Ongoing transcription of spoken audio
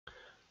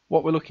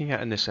What we're looking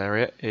at in this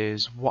area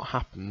is what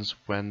happens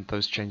when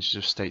those changes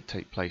of state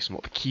take place and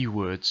what the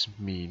keywords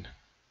mean.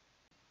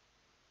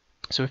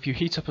 So if you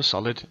heat up a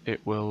solid,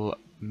 it will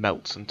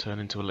melt and turn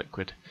into a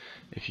liquid.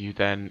 If you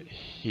then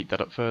heat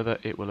that up further,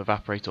 it will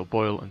evaporate or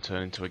boil and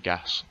turn into a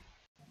gas.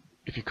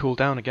 If you cool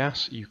down a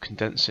gas, you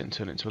condense it and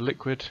turn it into a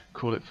liquid.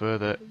 Cool it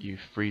further, you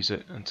freeze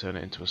it and turn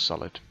it into a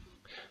solid.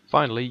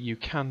 Finally, you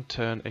can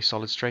turn a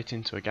solid straight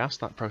into a gas.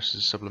 That process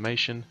is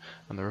sublimation,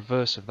 and the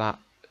reverse of that,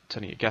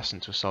 turning a gas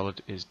into a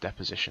solid, is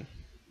deposition.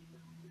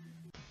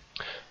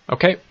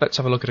 Okay, let's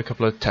have a look at a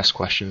couple of test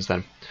questions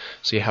then.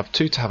 So you have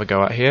two to have a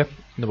go at here.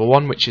 Number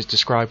one, which is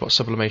describe what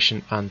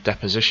sublimation and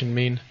deposition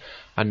mean,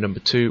 and number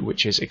two,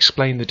 which is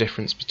explain the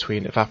difference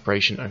between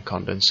evaporation and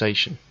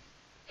condensation.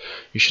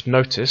 You should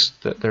notice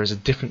that there is a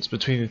difference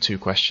between the two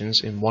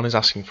questions. In one is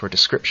asking for a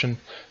description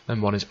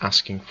and one is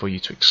asking for you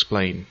to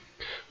explain.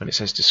 When it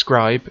says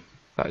describe,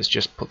 that is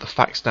just put the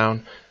facts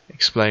down.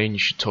 Explain, you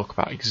should talk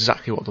about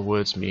exactly what the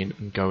words mean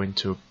and go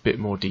into a bit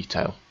more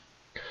detail.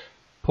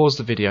 Pause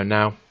the video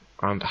now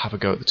and have a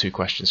go at the two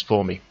questions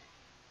for me.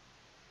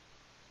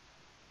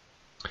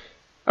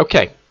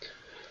 Okay,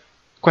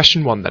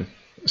 question one then.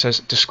 It says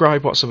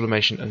describe what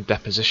sublimation and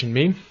deposition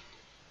mean.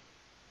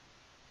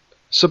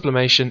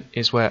 Sublimation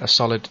is where a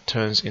solid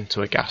turns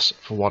into a gas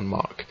for 1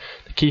 mark.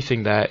 The key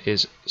thing there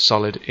is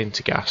solid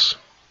into gas.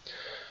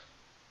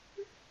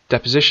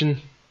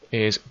 Deposition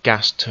is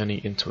gas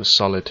turning into a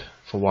solid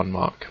for 1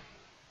 mark.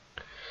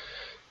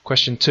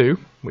 Question 2,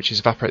 which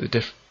is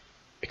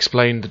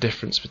explain the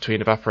difference between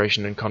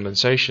evaporation and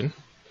condensation.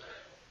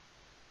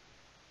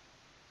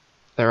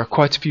 There are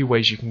quite a few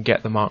ways you can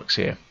get the marks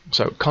here.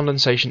 So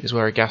condensation is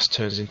where a gas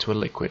turns into a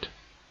liquid.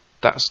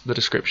 That's the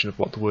description of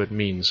what the word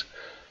means.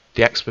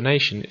 The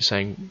explanation is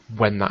saying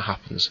when that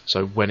happens,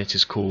 so when it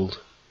is cooled.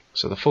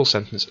 So the full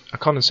sentence, a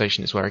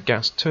condensation is where a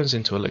gas turns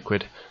into a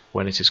liquid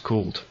when it is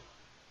cooled.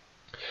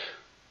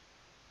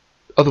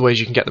 Other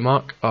ways you can get the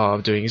mark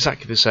are doing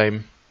exactly the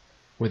same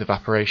with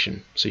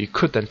evaporation. So you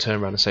could then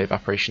turn around and say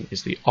evaporation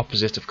is the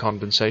opposite of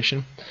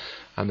condensation,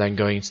 and then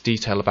going into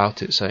detail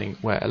about it, saying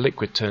where a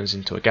liquid turns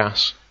into a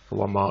gas for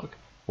 1 mark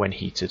when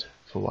heated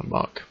for 1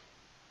 mark.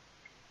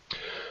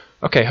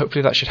 Okay,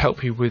 hopefully that should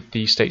help you with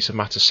the states of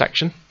matter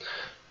section.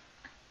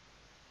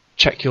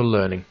 Check your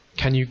learning.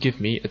 Can you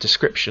give me a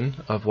description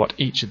of what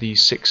each of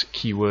these 6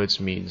 keywords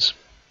means?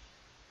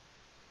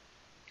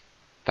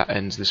 That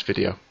ends this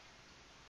video.